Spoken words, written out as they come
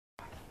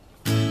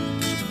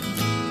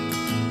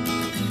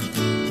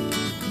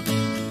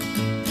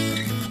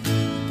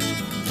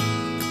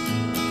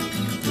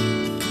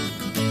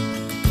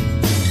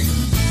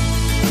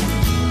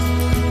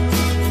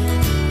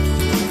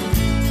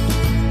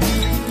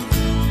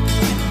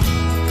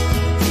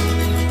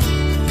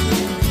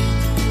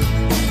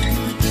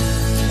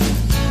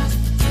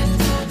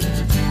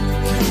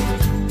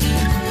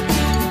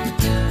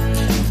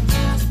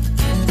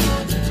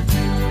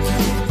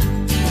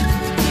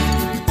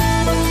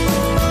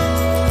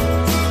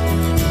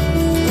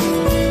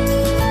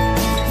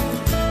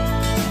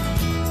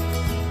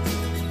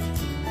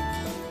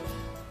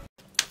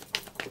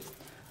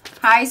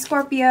Hi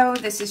Scorpio,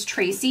 this is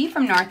Tracy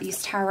from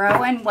Northeast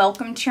Tarot and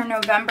welcome to your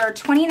November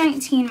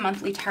 2019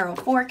 monthly tarot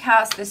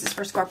forecast. This is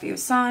for Scorpio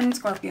Sun,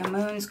 Scorpio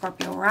Moon,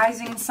 Scorpio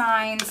Rising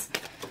signs.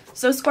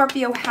 So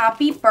Scorpio,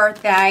 happy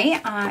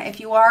birthday. If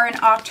you are an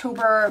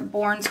October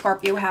born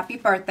Scorpio, happy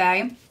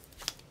birthday.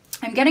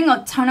 I'm getting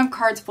a ton of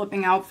cards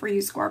flipping out for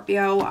you,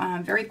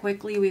 Scorpio. Very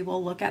quickly, we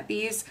will look at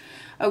these.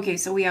 Okay,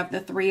 so we have the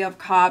Three of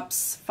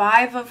Cups,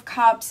 Five of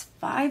Cups,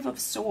 Five of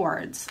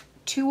Swords,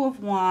 Two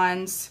of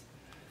Wands,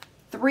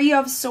 Three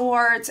of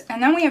Swords,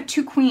 and then we have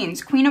two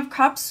Queens, Queen of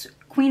Cups,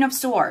 Queen of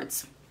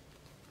Swords.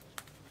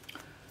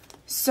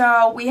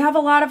 So we have a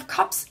lot of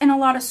cups and a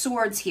lot of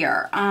swords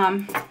here.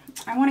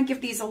 I want to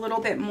give these a little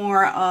bit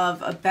more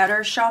of a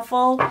better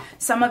shuffle.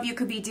 Some of you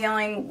could be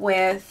dealing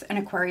with an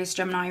Aquarius,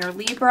 Gemini, or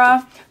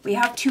Libra. We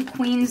have two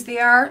queens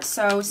there,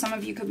 so some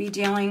of you could be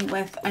dealing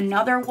with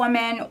another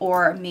woman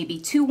or maybe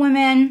two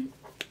women.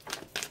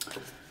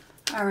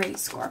 All right,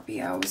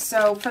 Scorpio.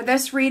 So for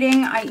this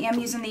reading, I am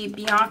using the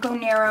Bianco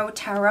Nero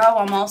Tarot.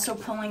 I'm also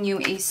pulling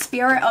you a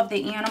Spirit of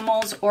the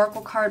Animals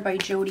Oracle card by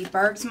Jody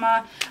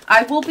Bergsma.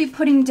 I will be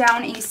putting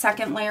down a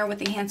second layer with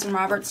the Hanson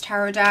Roberts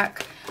Tarot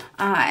deck.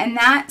 And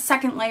that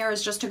second layer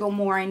is just to go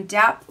more in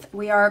depth.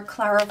 We are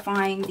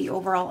clarifying the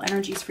overall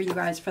energies for you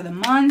guys for the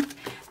month.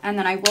 And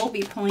then I will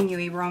be pulling you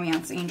a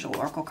Romance Angel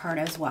Oracle card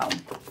as well.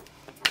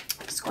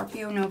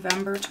 Scorpio,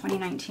 November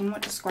 2019.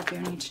 What does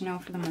Scorpio need to know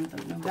for the month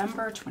of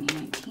November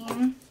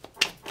 2019?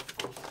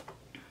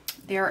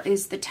 There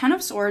is the Ten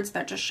of Swords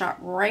that just shot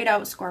right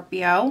out,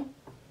 Scorpio.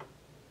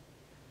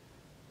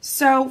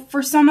 So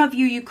for some of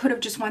you, you could have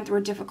just went through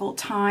a difficult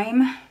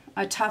time,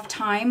 a tough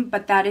time,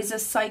 but that is a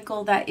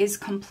cycle that is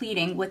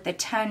completing with the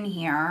 10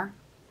 here.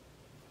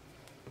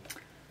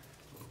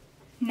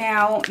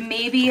 Now,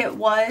 maybe it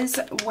was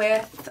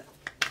with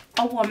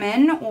a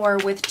woman or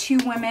with two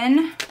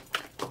women.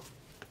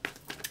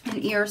 An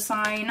air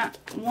sign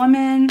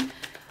woman,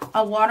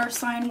 a water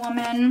sign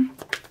woman.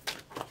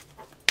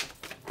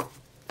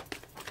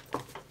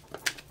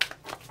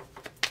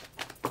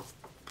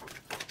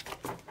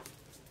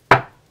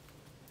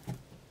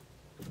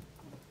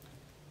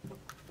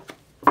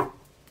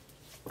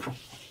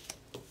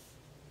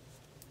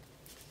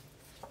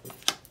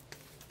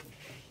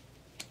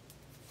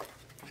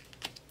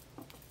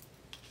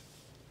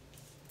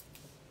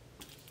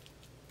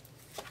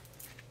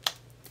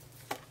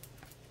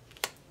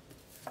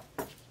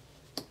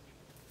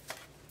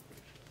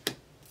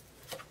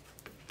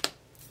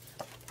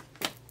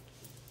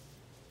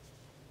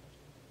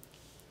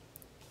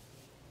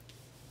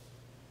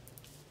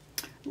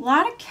 A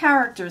lot of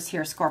characters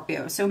here,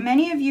 Scorpio. So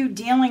many of you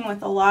dealing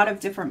with a lot of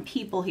different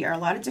people here, a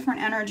lot of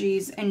different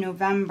energies in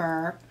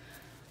November.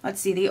 Let's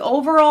see, the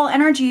overall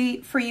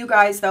energy for you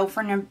guys, though,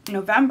 for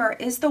November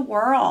is the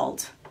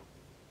World.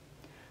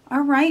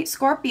 All right,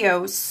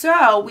 Scorpio.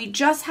 So we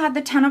just had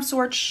the Ten of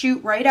Swords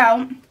shoot right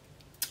out.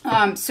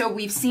 So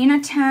we've seen a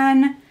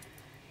 10.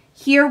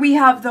 Here we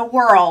have the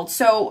World.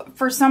 So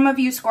for some of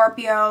you,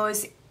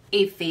 Scorpios,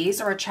 a phase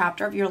or a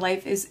chapter of your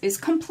life is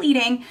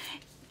completing.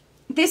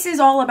 This is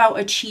all about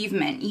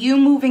achievement, you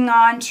moving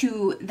on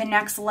to the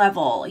next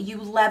level,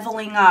 you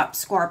leveling up,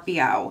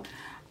 Scorpio.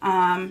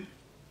 And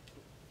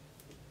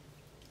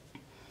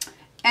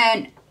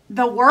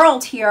the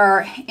World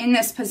here in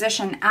this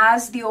position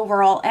as the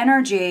overall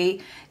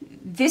energy,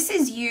 this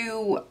is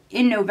you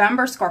in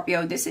November,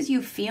 Scorpio. This is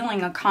you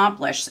feeling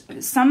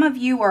accomplished. Some of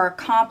you are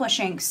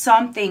accomplishing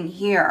something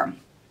here.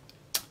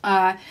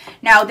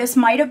 Now, this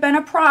might have been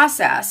a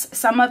process.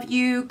 Some of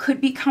you could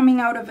be coming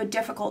out of a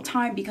difficult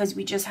time because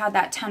we just had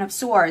that Ten of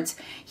Swords.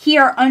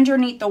 Here,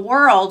 underneath the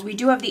World, we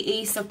do have the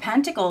Ace of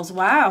Pentacles.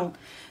 Wow.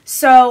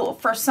 So,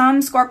 for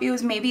some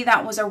Scorpios, maybe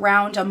that was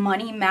around a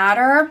money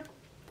matter.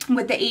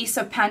 With the Ace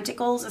of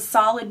Pentacles, a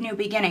solid new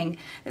beginning.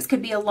 This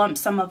could be a lump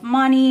sum of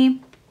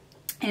money,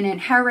 an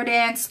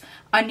inheritance,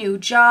 a new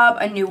job,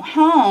 a new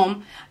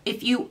home.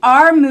 If you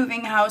are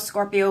moving house,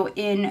 Scorpio,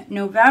 in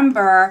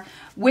November,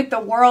 with the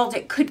World,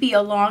 it could be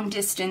a long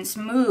distance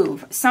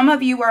move. Some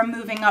of you are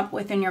moving up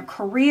within your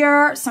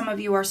career. Some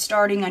of you are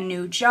starting a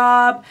new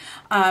job.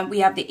 We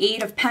have the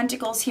Eight of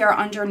Pentacles here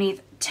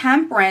underneath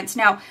Temperance.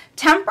 Now,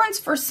 Temperance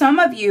for some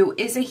of you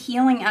is a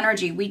healing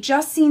energy. We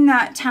just seen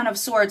that Ten of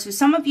Swords. So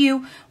some of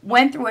you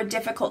went through a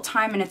difficult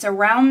time and it's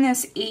around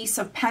this Ace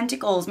of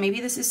Pentacles.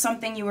 Maybe this is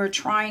something you were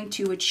trying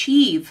to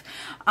achieve,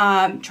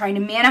 trying to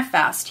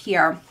manifest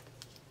here.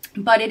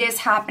 But it is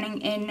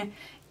happening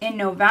in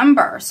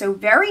November. So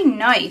very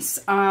nice.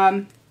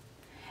 And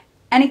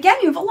again,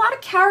 you have a lot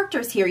of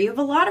characters here. You have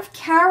a lot of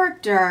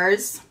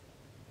characters.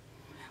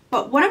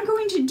 But what I'm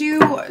going to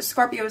do,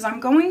 Scorpio, is I'm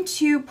going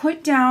to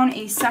put down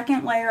a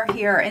second layer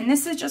here. And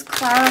this is just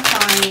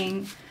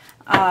clarifying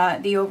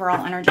the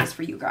overall energies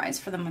for you guys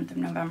for the month of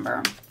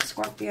November.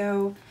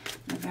 Scorpio,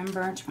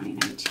 November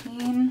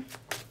 2019.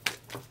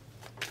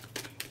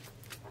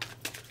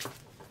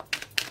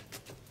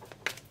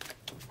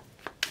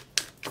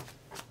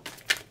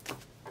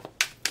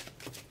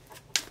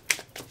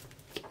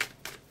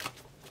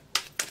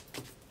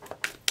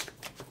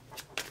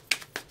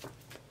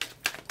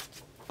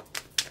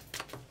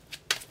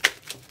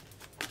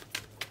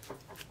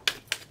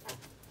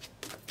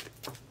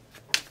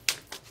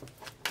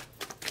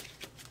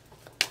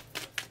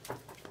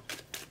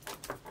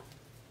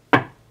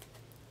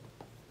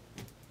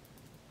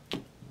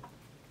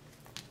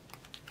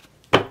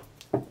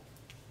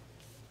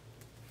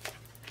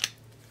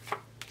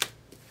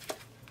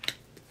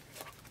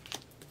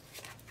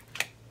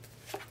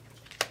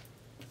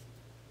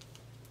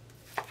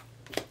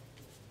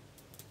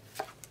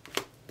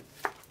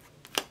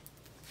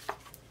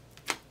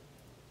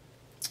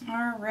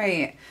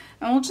 right.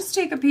 And we'll just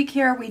take a peek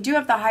here. We do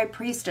have the High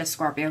Priestess,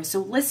 Scorpio. So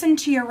listen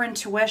to your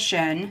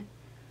intuition.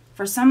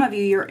 For some of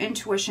you, your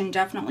intuition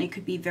definitely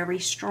could be very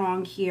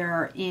strong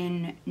here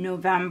in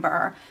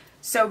November.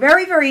 So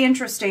very, very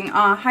interesting.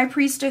 High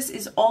Priestess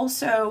is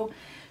also,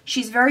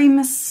 she's very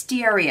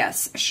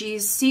mysterious.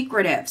 She's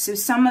secretive. So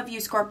some of you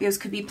Scorpios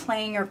could be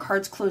playing your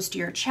cards close to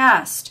your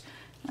chest.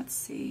 Let's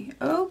see.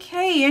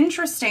 Okay,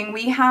 interesting.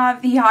 We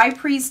have the High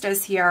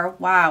Priestess here.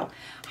 Wow.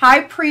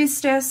 High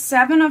Priestess,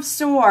 Seven of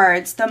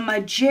Swords, the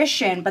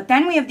Magician, but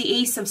then we have the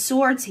Ace of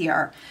Swords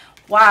here.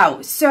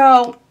 Wow.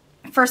 So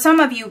for some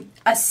of you,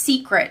 a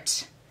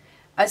secret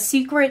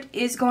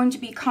is going to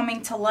be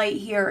coming to light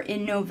here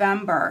in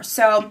November.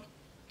 So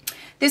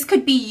this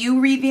could be you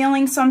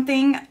revealing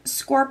something,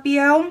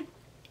 Scorpio.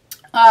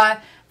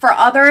 For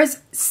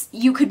others,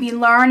 you could be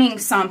learning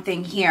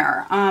something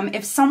here.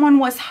 If someone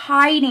was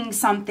hiding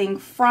something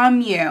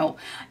from you,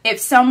 if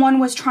someone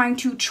was trying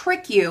to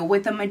trick you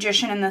with the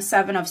Magician and the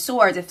Seven of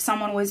Swords, if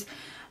someone was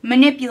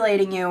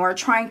manipulating you or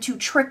trying to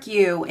trick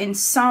you in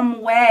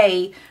some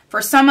way, for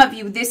some of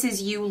you, this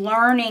is you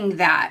learning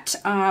that.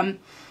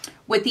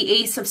 With the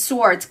Ace of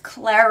Swords,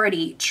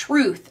 clarity,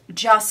 truth,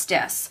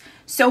 justice.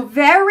 So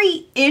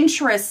very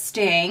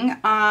interesting.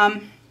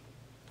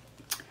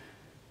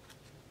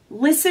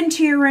 Listen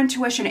to your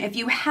intuition. If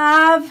you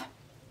have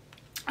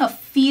a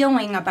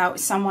feeling about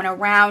someone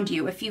around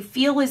you, if you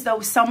feel as though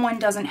someone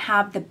doesn't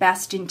have the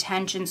best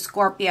intention,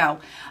 Scorpio,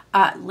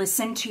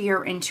 listen to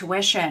your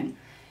intuition.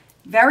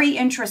 Very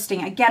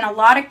interesting. Again, a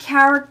lot of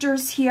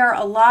characters here,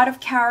 a lot of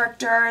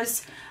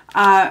characters.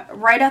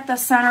 Right at the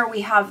center,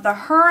 we have the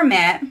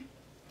Hermit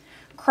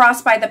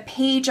crossed by the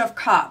Page of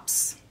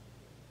Cups.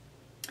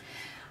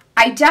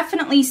 I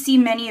definitely see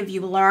many of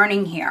you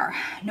learning here.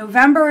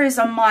 November is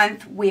a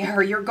month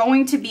where you're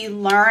going to be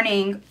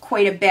learning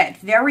quite a bit.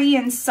 Very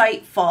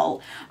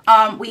insightful.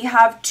 We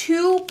have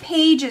 2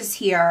 pages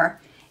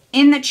here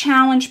in the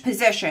challenge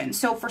position.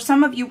 So for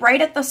some of you,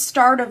 right at the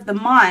start of the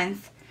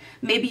month,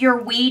 maybe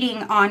you're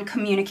waiting on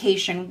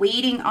communication,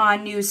 waiting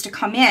on news to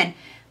come in,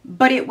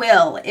 but it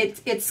will.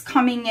 It's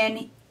coming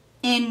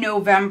in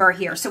November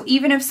here. So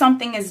even if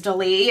something is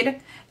delayed,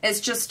 it's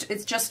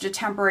just a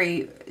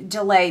temporary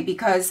delay,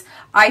 because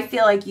I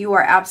feel like you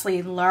are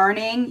absolutely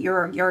learning.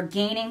 You're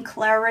gaining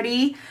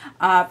clarity.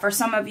 For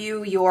some of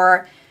you,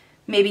 you're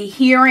maybe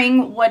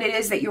hearing what it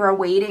is that you're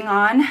waiting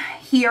on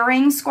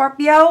hearing,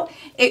 Scorpio.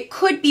 It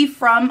could be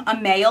from a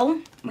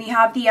male. We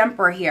have the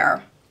Emperor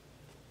here.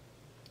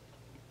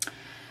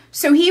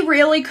 So he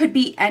really could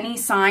be any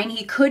sign.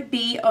 He could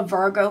be a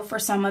Virgo for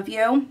some of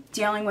you,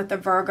 dealing with a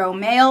Virgo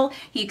male.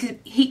 He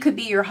could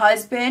be your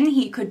husband.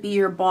 He could be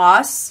your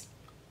boss.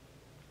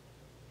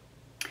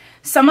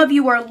 Some of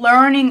you are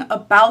learning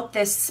about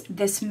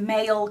this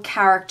male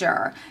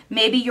character.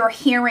 Maybe you're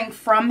hearing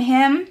from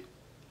him.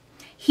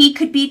 He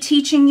could be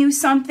teaching you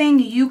something.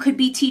 You could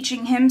be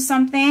teaching him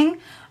something.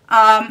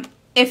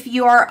 If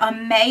you're a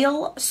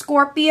male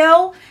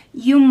Scorpio,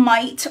 you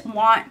might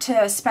want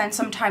to spend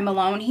some time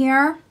alone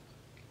here.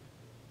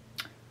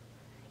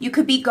 You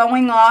could be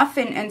going off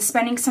and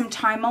spending some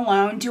time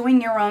alone,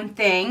 doing your own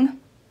thing.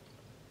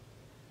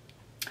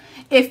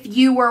 If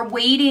you were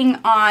waiting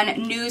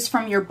on news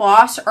from your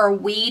boss or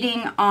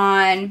waiting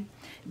on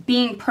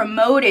being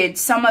promoted,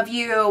 some of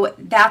you,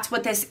 that's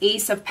what this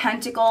Ace of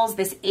Pentacles,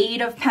 this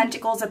 8 of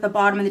Pentacles at the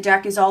bottom of the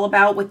deck is all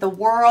about. With the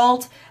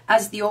World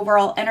as the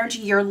overall energy,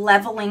 you're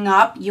leveling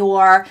up,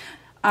 you're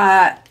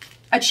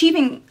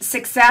achieving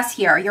success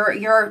here.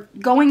 You're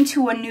going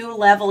to a new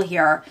level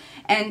here.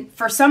 And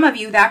for some of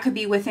you, that could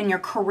be within your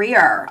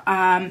career.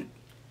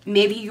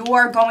 Maybe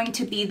you're going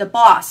to be the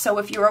boss. So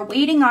if you're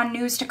waiting on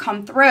news to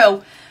come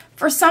through,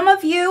 for some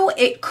of you,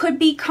 it could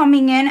be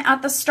coming in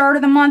at the start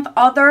of the month.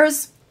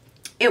 Others,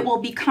 it will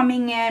be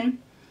coming in.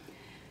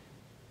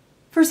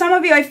 For some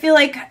of you, I feel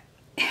like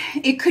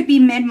it could be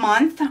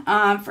mid-month.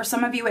 For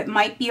some of you, it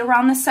might be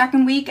around the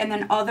 2nd week, and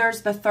then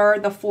others, the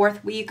 3rd, the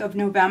 4th week of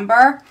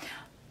November.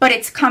 But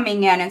it's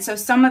coming in. And so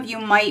some of you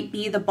might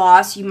be the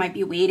boss. You might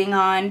be waiting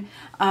on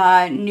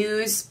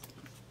news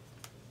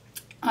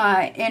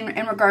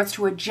in regards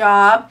to a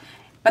job,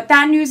 but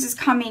that news is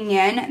coming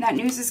in. That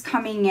news is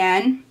coming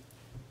in.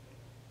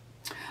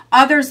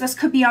 Others, this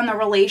could be on the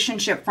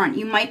relationship front.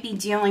 You might be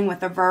dealing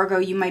with a Virgo.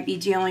 You might be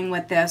dealing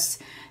with this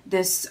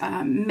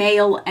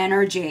male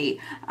energy.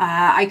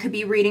 I could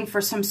be reading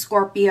for some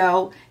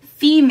Scorpio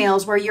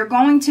females where you're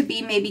going to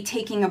be maybe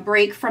taking a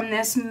break from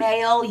this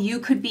male. You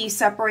could be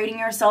separating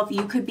yourself.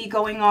 You could be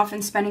going off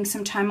and spending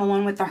some time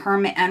alone with the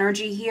Hermit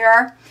energy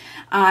here.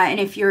 And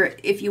if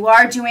you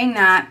are doing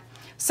that,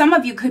 some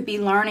of you could be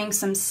learning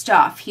some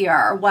stuff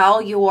here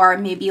while you're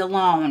maybe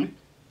alone.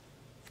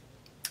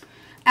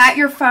 At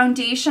your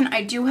foundation,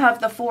 I do have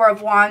the 4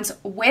 of Wands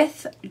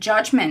with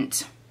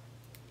Judgment.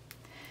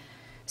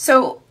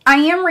 So I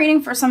am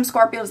reading for some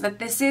Scorpios that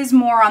this is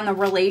more on the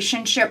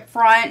relationship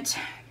front.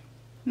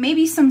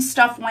 Maybe some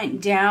stuff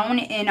went down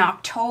in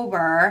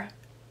October.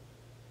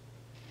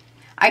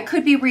 I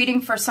could be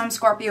reading for some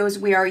Scorpios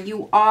where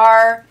you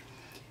are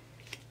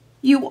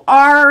You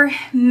are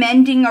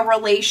mending a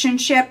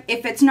relationship.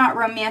 If it's not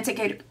romantic,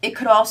 it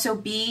could also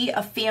be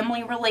a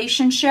family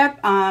relationship.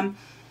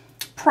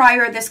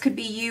 Prior, this could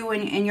be you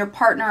and your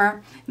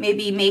partner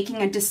maybe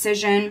making a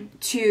decision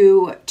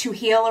to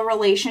heal a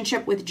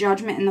relationship with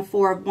Judgment and the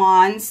Four of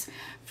Wands.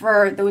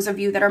 For those of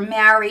you that are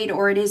married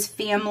or it is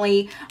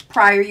family,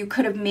 prior you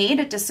could have made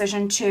a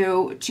decision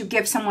to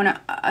give someone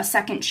a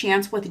second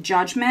chance with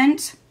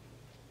Judgment.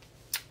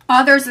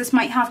 Others, this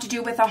might have to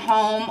do with a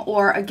home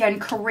or, again,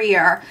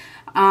 career.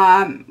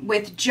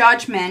 With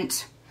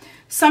Judgment,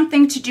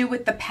 something to do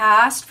with the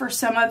past for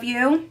some of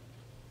you.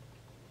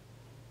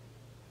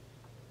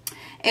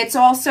 It's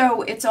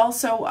also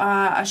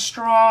a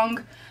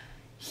strong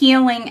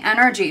healing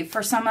energy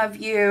for some of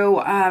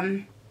you,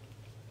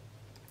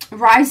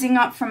 rising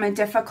up from a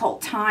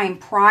difficult time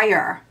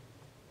prior.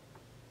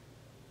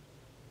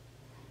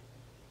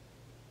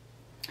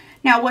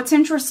 Now, what's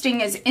interesting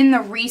is in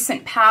the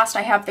recent past,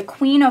 I have the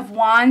Queen of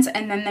Wands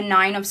and then the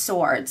Nine of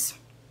Swords.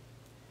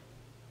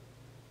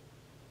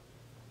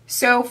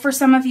 So for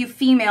some of you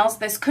females,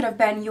 this could have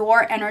been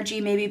your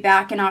energy maybe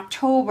back in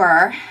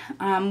October.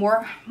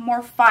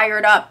 More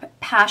fired up,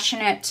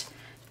 passionate,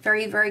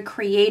 very, very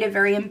creative,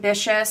 very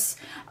ambitious.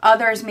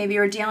 Others, maybe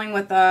you're dealing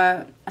with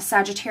a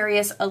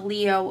Sagittarius, a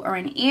Leo, or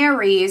an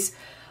Aries.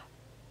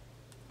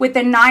 With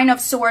the Nine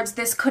of Swords,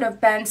 this could have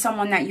been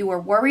someone that you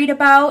were worried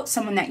about,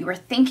 someone that you were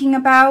thinking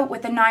about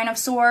with the Nine of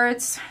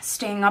Swords,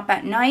 staying up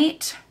at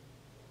night.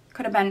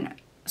 Could have been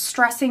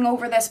stressing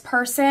over this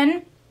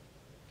person.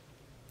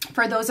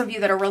 For those of you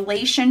that are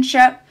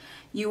relationship,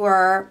 you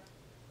are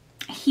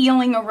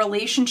healing a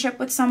relationship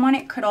with someone.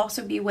 It could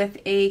also be with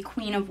a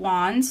Queen of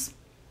Wands.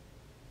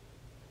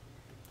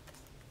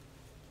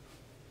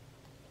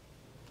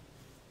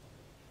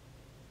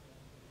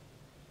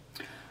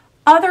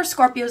 Other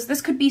Scorpios,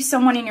 this could be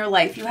someone in your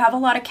life. You have a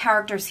lot of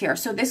characters here.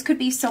 So this could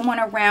be someone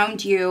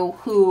around you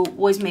who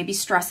was maybe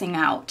stressing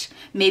out.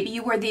 Maybe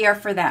you were there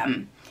for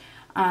them.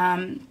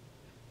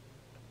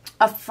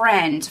 A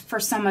friend for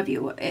some of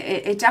you.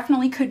 It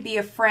definitely could be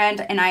a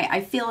friend. And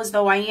I feel as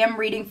though I am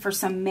reading for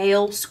some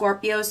male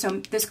Scorpios.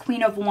 So this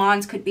Queen of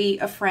Wands could be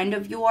a friend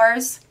of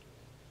yours.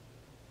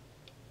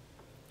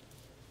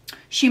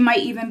 She might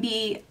even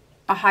be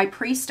a high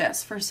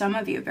priestess for some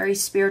of you. A very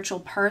spiritual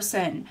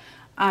person.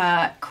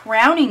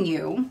 Crowning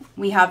you,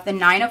 we have the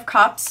Nine of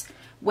Cups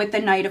with the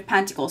Knight of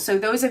Pentacles. So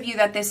those of you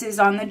that this is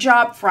on the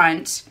job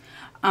front,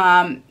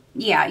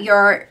 yeah,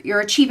 you're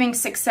achieving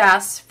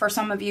success. For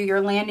some of you, you're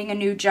landing a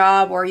new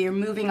job or you're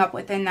moving up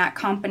within that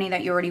company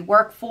that you already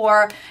work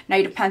for.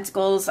 Knight of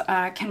Pentacles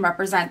can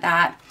represent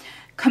that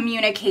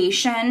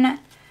communication,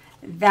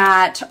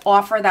 that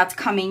offer that's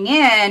coming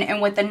in.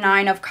 And with the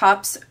Nine of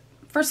Cups,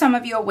 for some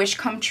of you, a wish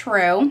come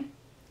true.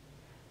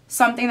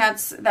 Something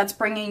that's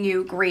bringing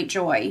you great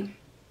joy.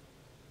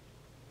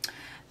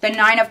 The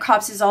Nine of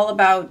Cups is all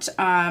about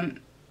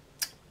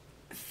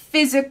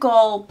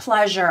physical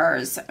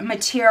pleasures,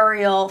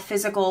 material,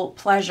 physical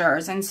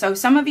pleasures. And so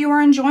some of you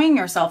are enjoying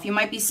yourself. You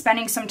might be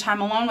spending some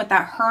time alone with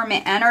that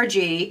hermit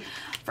energy.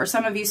 For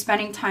some of you,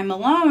 spending time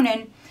alone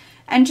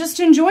and just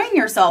enjoying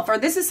yourself. Or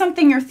this is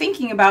something you're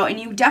thinking about, and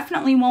you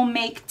definitely will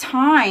make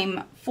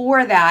time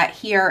for that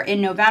here in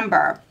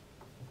November.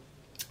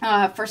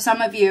 For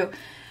some of you,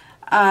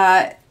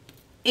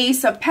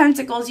 Ace of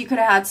Pentacles, you could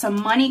have had some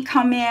money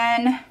come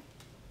in.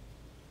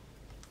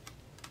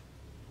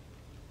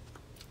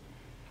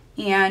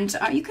 And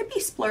you could be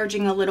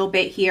splurging a little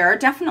bit here.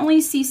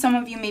 Definitely see some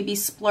of you maybe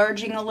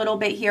splurging a little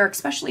bit here,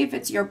 especially if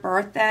it's your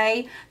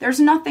birthday.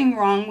 There's nothing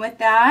wrong with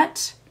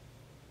that.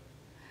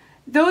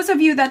 Those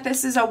of you that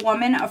this is a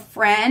woman, a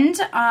friend,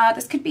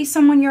 this could be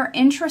someone you're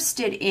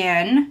interested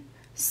in.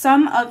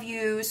 Some of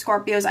you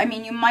Scorpios, I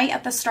mean, you might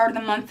at the start of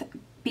the month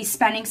be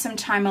spending some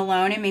time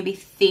alone and maybe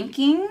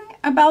thinking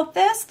about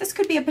this. This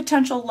could be a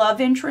potential love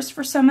interest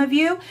for some of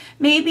you.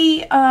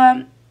 Maybe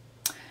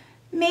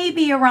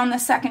around the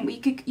second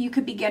week, you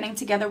could be getting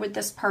together with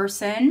this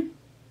person.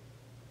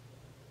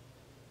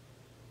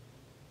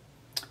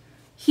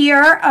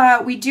 Here,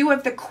 we do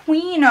have the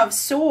Queen of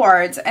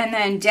Swords and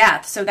then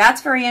Death. So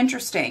that's very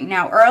interesting.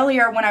 Now,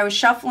 earlier when I was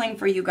shuffling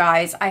for you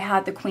guys, I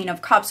had the Queen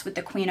of Cups with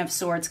the Queen of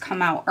Swords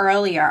come out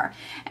earlier.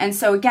 And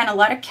so, again, a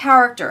lot of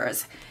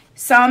characters.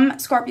 Some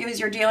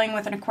Scorpios, you're dealing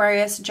with an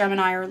Aquarius,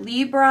 Gemini, or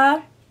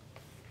Libra.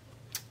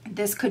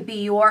 This could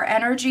be your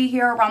energy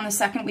here around the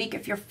second week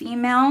if you're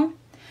female.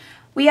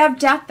 We have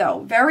Death,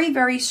 though. Very,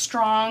 very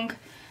strong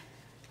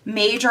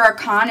major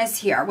arcanas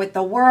here with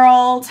the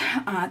World,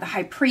 the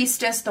High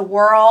Priestess, the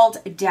World,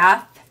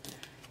 Death.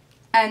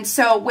 And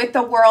so with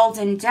the World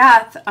and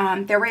Death,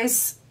 there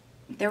is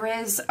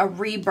a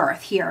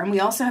rebirth here. And we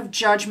also have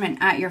Judgment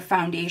at your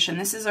foundation.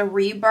 This is a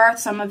rebirth.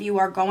 Some of you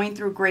are going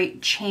through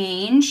great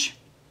change.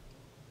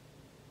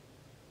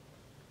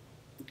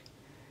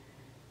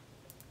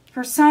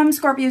 For some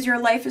Scorpios,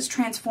 your life is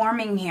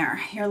transforming here.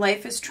 Your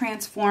life is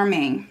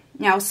transforming.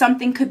 Now,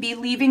 something could be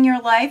leaving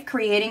your life,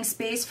 creating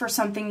space for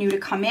something new to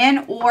come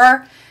in,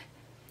 or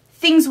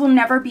things will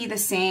never be the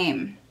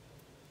same.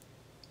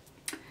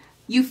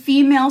 You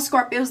female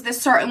Scorpios, this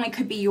certainly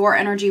could be your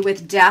energy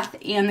with Death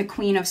and the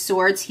Queen of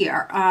Swords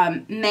here.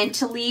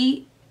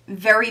 Mentally,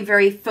 very,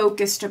 very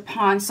focused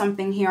upon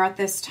something here at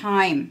this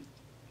time.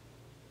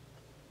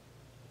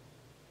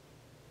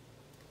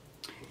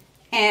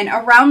 And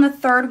around the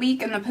third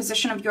week in the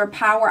position of your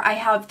power, I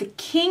have the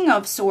King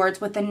of Swords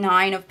with the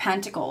Nine of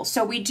Pentacles.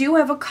 So we do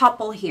have a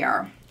couple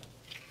here.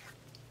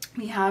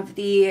 We have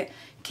the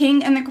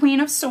King and the Queen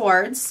of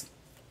Swords.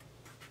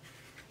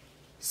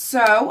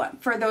 So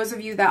for those of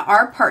you that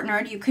are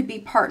partnered, you could be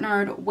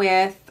partnered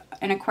with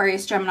an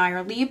Aquarius, Gemini,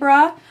 or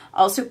Libra.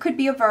 Also could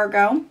be a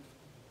Virgo.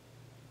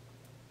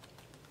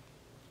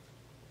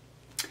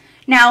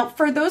 Now,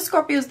 for those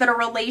Scorpios that a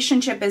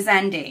relationship is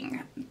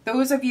ending,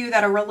 those of you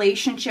that a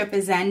relationship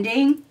is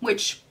ending,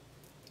 which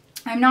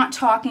I'm not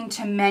talking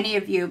to many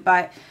of you,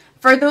 but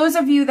for those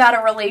of you that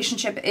a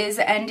relationship is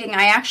ending,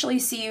 I actually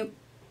see you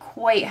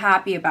quite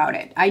happy about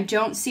it. I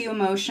don't see you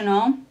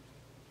emotional.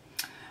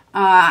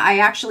 I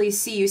actually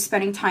see you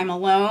spending time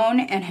alone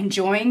and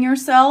enjoying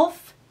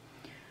yourself.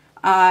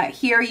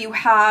 Here you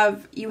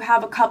have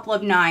a couple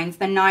of nines,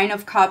 the Nine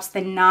of Cups,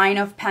 the Nine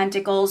of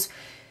Pentacles.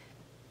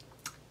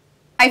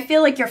 I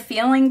feel like you're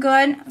feeling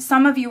good.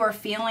 Some of you are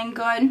feeling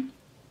good.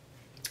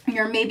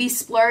 You're maybe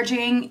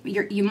splurging.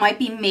 You might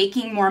be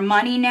making more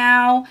money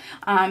now.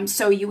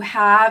 So you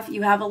have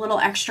a little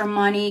extra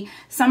money.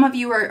 Some of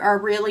you are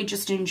really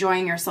just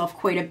enjoying yourself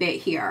quite a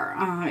bit here,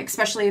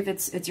 especially if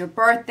it's your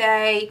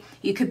birthday.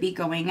 You could be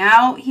going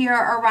out here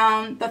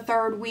around the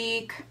third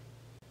week.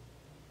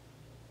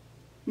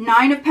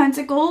 Nine of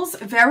Pentacles,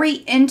 very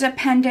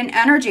independent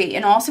energy,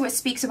 and also it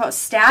speaks about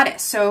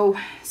status. So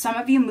some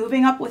of you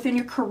moving up within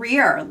your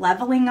career,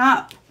 leveling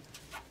up.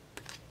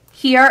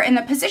 Here in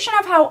the position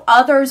of how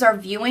others are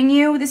viewing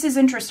you, this is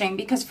interesting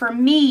because for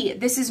me,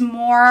 this is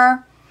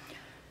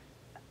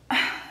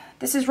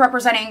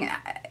representing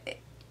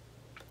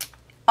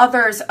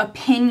others'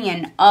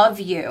 opinion of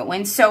you.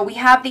 And so we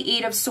have the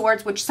Eight of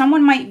Swords, which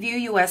someone might view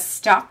you as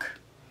stuck.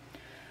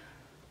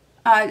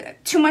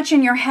 Too much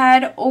in your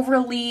head,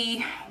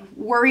 overly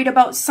worried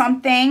about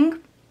something,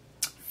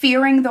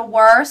 fearing the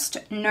worst,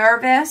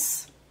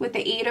 nervous with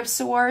the Eight of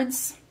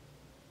Swords.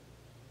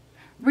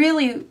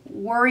 Really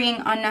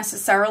worrying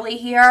unnecessarily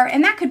here.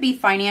 And that could be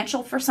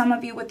financial for some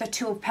of you with the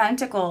Two of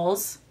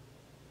Pentacles.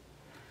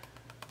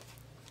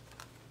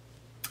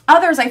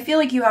 Others, I feel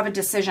like you have a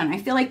decision. I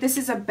feel like this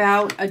is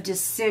about a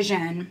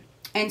decision.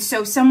 And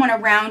so someone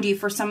around you,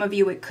 for some of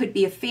you, it could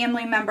be a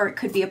family member, it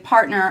could be a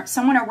partner.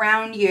 Someone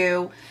around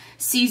you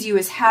sees you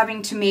as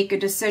having to make a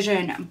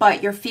decision,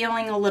 but you're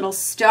feeling a little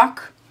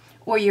stuck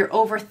or you're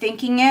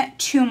overthinking it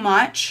too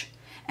much.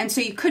 And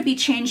so you could be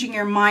changing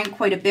your mind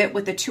quite a bit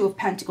with the Two of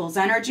Pentacles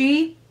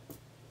energy.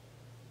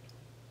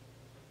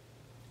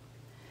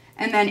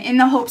 And then in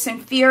the hopes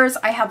and fears,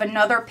 I have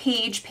another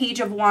Page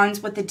of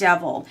Wands with the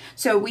Devil.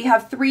 So we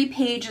have 3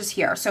 pages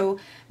here. So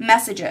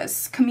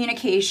messages,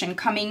 communication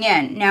coming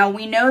in. Now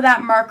we know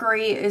that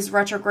Mercury is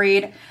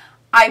retrograde,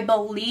 I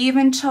believe,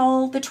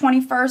 until the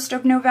 21st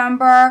of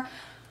November.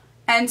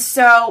 And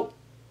so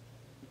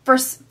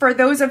for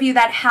those of you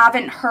that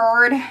haven't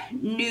heard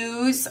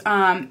news,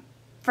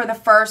 for the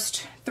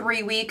first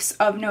 3 weeks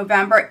of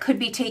November, it could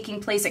be taking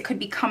place. It could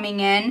be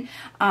coming in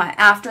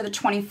after the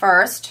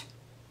 21st.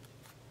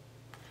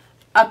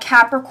 A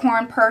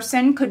Capricorn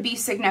person could be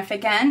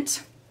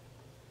significant.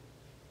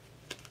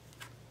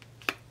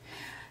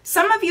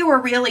 Some of you are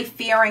really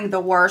fearing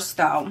the worst,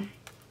 though.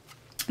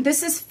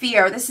 This is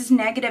fear. This is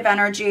negative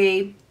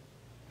energy.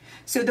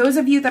 So those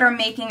of you that are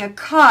making a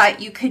cut,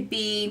 you could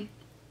be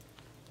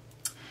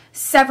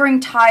severing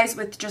ties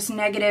with just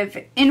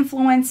negative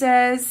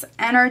influences,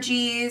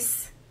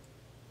 energies.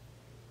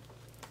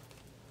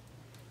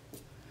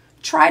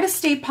 Try to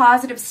stay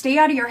positive. Stay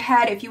out of your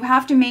head. If you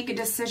have to make a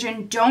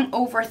decision, don't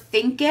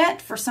overthink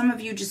it. For some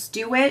of you, just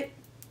do it.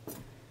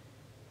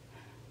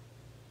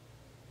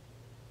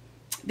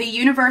 The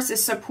universe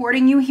is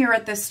supporting you here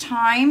at this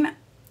time.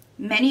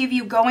 Many of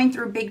you going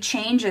through big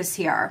changes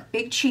here.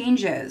 Big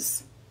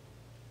changes.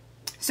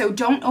 So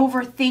don't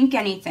overthink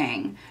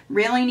anything.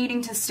 Really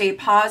needing to stay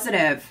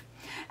positive.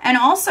 And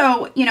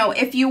also, you know,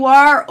 if you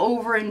are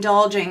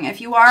overindulging, if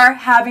you are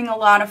having a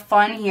lot of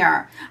fun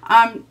here,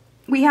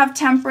 we have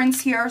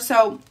Temperance here.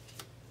 So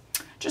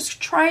just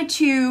try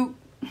to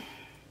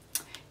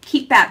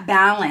keep that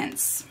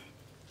balance.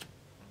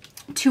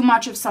 Too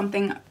much of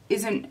something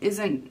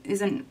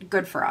isn't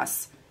good for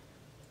us.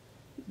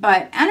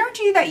 But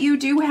energy that you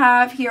do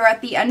have here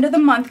at the end of the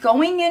month,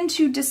 going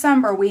into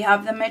December, we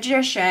have the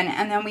Magician,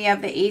 and then we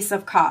have the Ace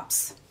of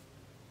Cups.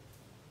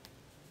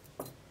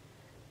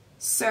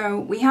 So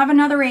we have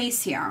another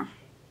ace here.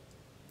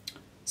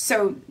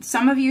 So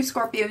some of you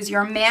Scorpios,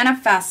 you're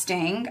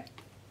manifesting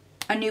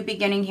a new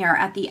beginning here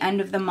at the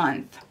end of the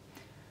month.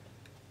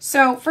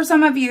 So for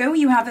some of you,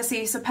 you have this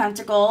Ace of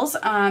Pentacles.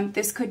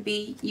 This could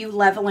be you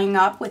leveling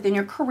up within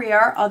your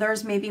career.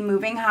 Others may be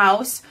moving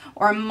house,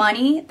 or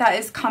money that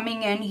is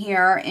coming in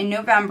here in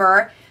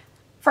November.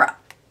 For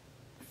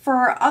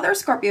other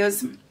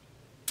Scorpios,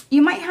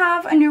 You might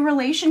have a new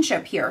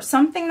relationship here,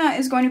 something that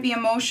is going to be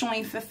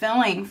emotionally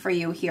fulfilling for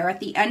you here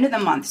at the end of the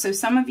month. So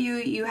some of you,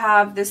 you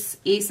have this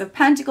Ace of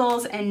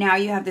Pentacles, and now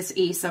you have this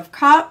Ace of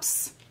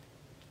Cups.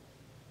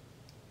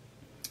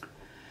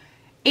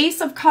 Ace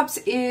of Cups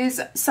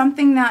is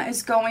something that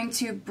is going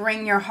to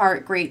bring your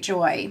heart great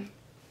joy.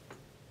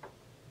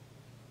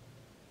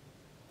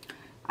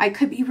 I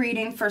could be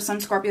reading for some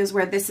Scorpios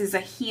where this is a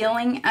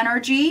healing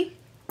energy.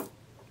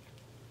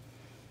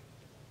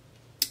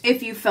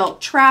 If you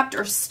felt trapped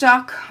or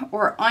stuck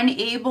or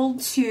unable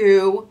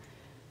to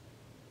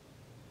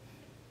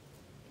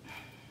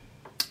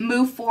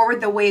move forward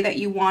the way that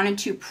you wanted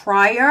to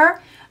prior,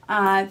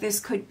 this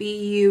could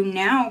be you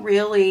now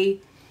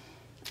really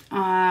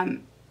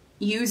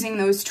using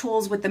those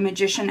tools with the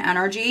Magician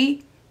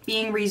energy,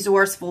 being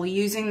resourceful,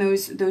 using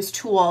those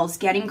tools,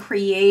 getting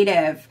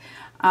creative.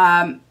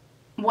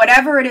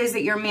 Whatever it is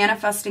that you're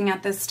manifesting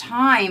at this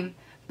time,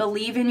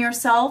 believe in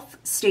yourself,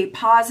 stay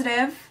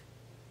positive.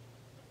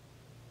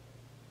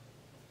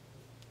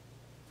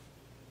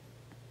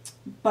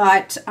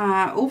 But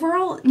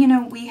overall, you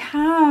know, we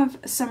have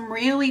some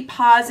really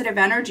positive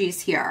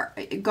energies here,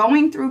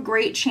 going through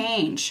great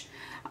change.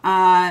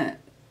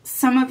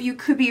 Some of you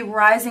could be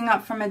rising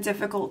up from a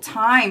difficult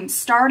time,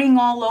 starting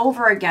all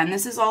over again.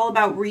 This is all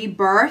about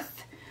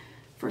rebirth.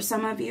 For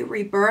some of you,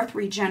 rebirth,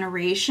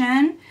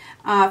 regeneration.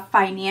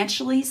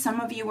 Financially,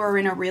 some of you are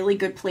in a really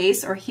good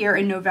place, or here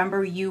in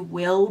November you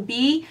will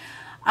be.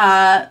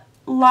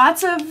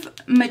 Lots of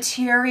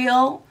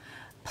material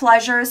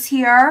pleasures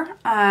here.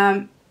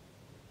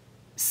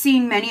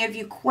 Seeing many of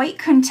you quite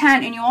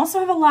content, and you also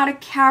have a lot of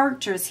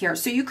characters here.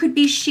 So you could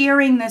be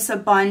sharing this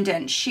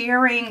abundance,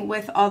 sharing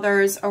with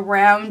others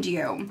around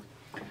you.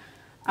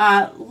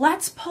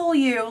 Let's pull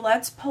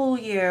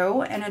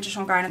you an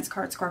additional guidance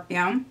card,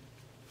 Scorpio.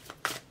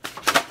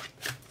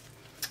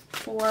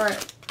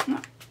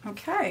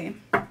 Okay.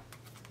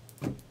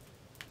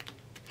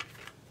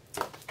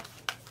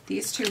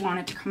 These two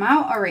wanted to come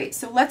out. All right,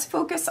 so let's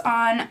focus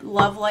on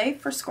love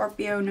life for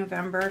Scorpio,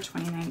 November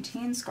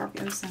 2019.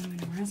 Scorpio, Sun, Moon,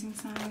 and Rising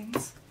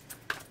signs.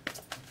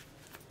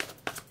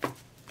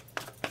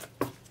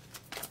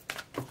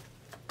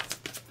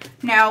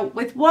 Now,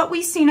 with what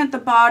we've seen at the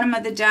bottom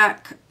of the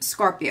deck,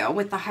 Scorpio,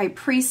 with the High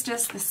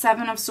Priestess, the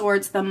Seven of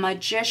Swords, the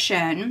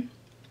Magician,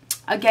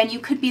 again, you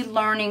could be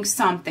learning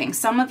something.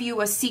 Some of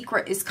you, a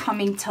secret is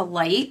coming to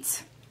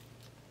light.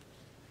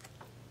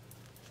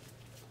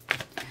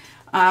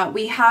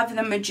 We have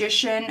the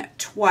Magician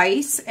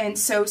twice, and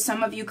so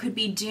some of you could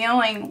be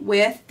dealing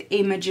with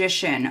a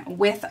magician,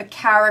 with a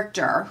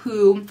character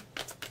who,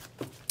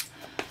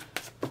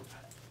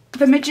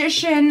 the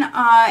magician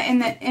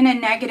in a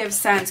negative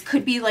sense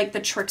could be like the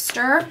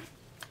trickster.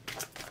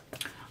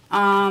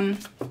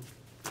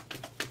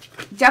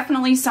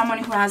 Definitely someone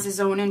who has his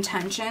own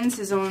intentions,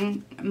 his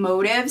own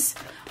motives.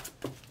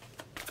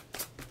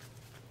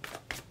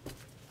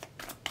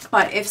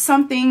 But if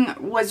something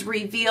was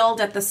revealed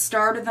at the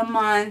start of the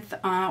month,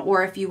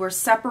 or if you were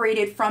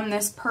separated from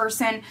this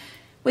person,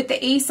 with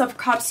the Ace of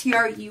Cups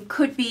here, you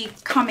could be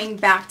coming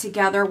back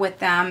together with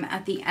them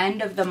at the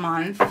end of the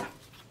month.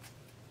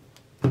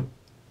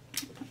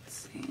 Let's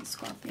see,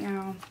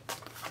 Scorpio.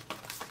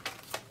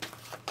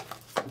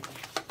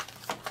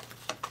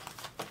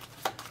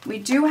 We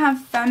do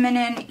have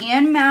feminine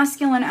and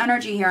masculine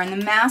energy here, and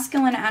the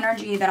masculine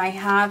energy that I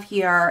have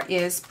here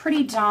is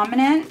pretty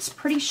dominant,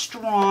 pretty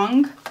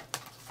strong.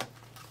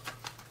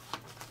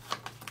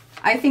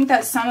 I think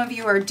that some of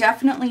you are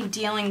definitely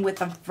dealing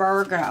with a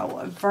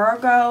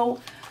Virgo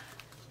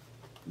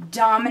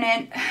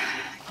dominant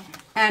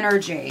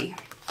energy.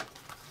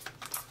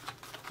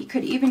 He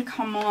could even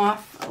come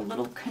off a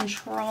little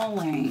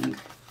controlling.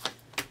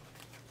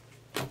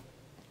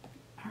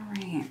 All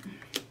right.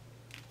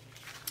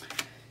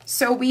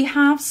 So we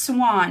have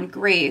Swan,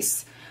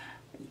 Grace.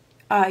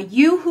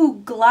 You who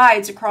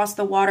glides across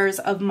the waters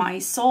of my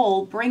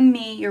soul, bring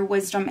me your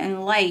wisdom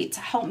and light.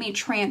 Help me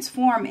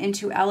transform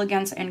into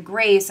elegance and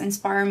grace.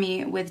 Inspire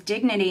me with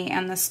dignity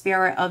and the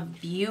spirit of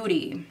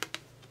beauty.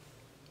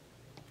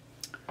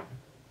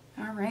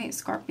 All right,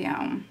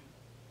 Scorpio.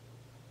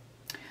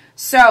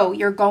 So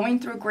you're going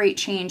through great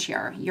change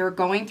here. You're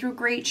going through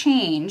great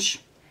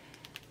change.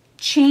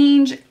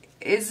 Change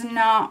is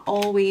not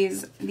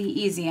always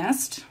the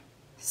easiest.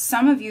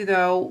 Some of you,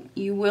 though,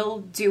 you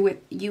will do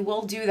it. You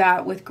will do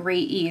that with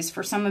great ease.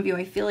 For some of you,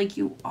 I feel like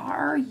you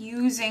are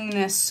using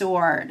this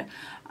sword.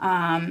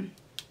 I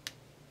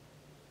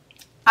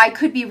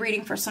could be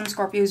reading for some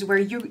Scorpios where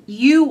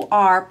you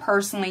are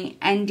personally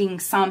ending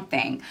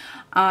something.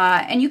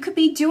 And you could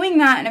be doing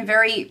that in a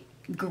very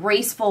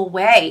graceful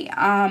way.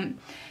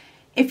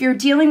 If you're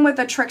dealing with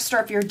a trickster,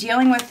 if you're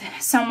dealing with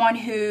someone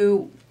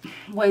who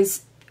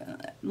was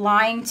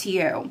lying to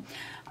you,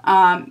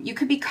 you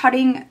could be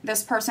cutting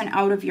this person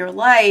out of your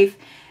life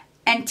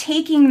and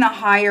taking the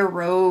higher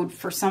road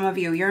for some of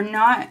you. You're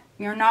not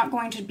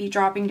going to be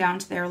dropping down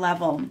to their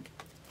level.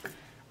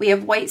 We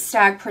have White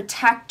Stag,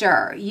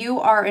 Protector. You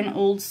are an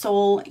old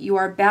soul.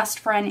 Your best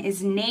friend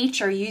is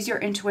nature. Use your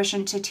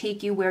intuition to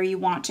take you where you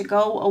want to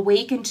go.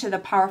 Awaken to the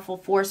powerful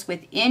force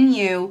within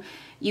you.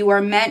 You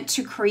are meant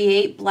to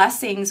create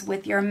blessings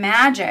with your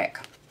magic.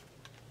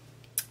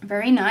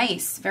 Very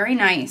nice. Very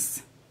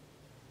nice.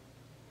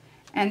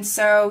 And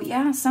so,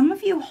 yeah, some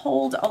of you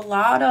hold a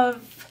lot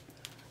of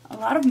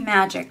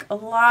magic, a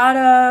lot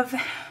of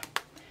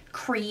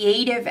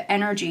creative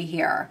energy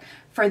here.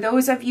 For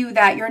those of you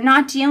that you're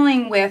not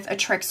dealing with a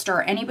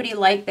trickster, anybody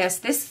like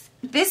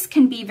this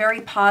can be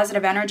very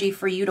positive energy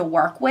for you to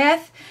work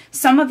with.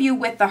 Some of you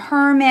with the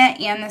Hermit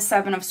and the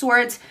Seven of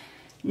Swords,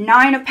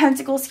 Nine of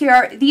Pentacles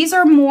here, these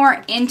are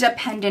more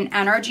independent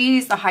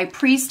energies. The High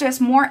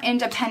Priestess, more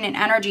independent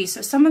energy.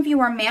 So some of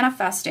you are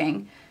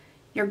manifesting.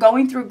 You're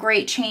going through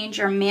great change.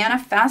 You're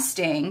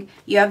manifesting.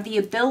 You have the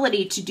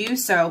ability to do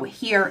so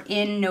here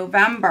in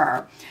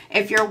November.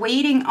 If you're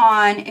waiting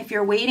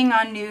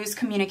on news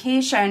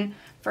communication,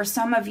 for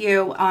some of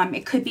you,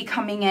 it could be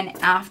coming in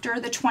after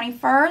the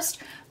 21st,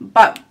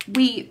 but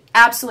we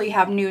absolutely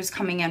have news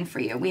coming in for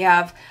you. We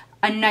have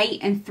a Knight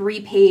and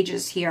 3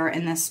 pages here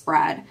in this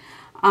spread.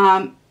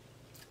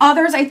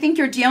 Others, I think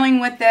you're dealing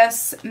with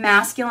this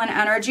masculine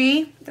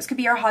energy. This could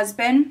be your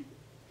husband,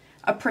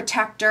 a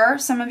protector.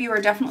 Some of you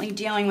are definitely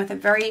dealing with a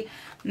very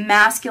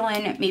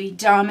masculine, maybe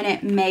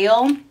dominant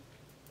male.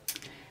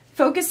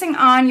 Focusing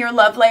on your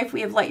love life,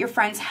 we have let your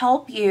friends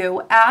help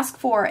you. Ask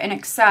for and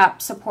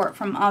accept support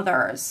from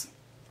others.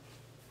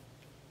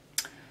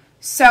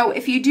 So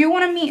if you do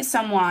want to meet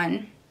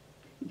someone,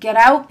 get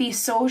out, be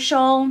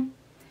social.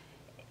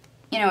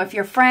 You know, if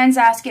your friends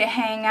ask you to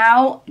hang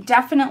out,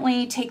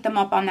 definitely take them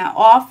up on that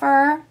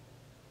offer.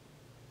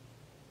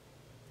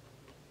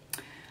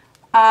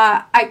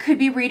 I could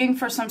be reading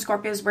for some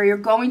Scorpios where you're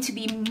going to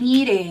be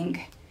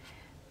meeting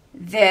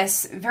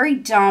this very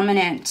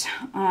dominant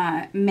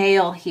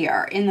male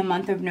here in the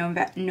month of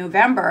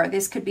November.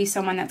 This could be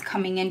someone that's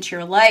coming into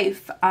your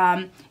life.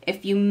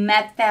 If you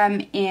met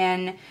them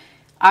in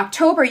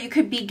October, you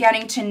could be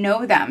getting to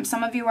know them.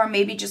 Some of you are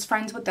maybe just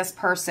friends with this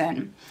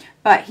person,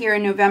 but here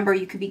in November,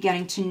 you could be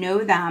getting to know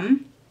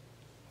them.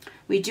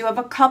 We do have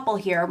a couple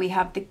here. We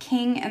have the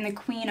King and the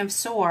Queen of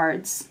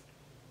Swords.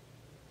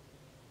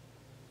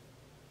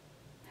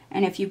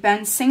 And if you've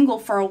been single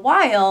for a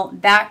while,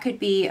 that could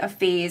be a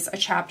phase, a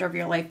chapter of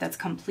your life that's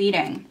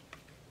completing.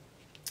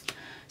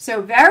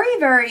 So very,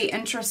 very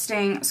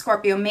interesting,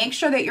 Scorpio. Make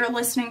sure that you're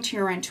listening to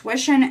your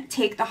intuition.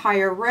 Take the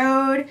higher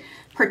road.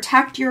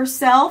 Protect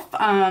yourself.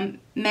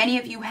 Many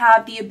of you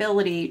have the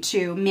ability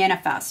to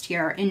manifest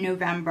here in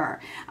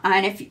November.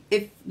 And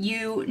if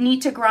you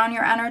need to ground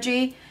your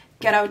energy,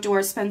 get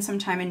outdoors, spend some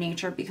time in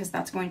nature, because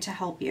that's going to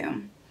help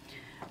you.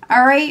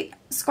 All right,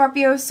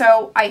 Scorpio,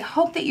 so I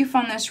hope that you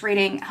found this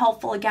reading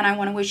helpful. Again, I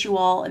want to wish you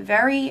all a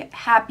very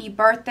happy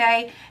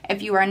birthday.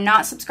 If you are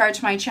not subscribed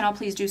to my channel,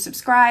 please do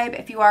subscribe.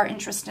 If you are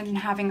interested in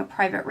having a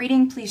private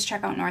reading, please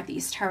check out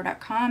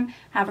northeasttarot.com.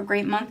 Have a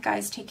great month,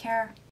 guys. Take care.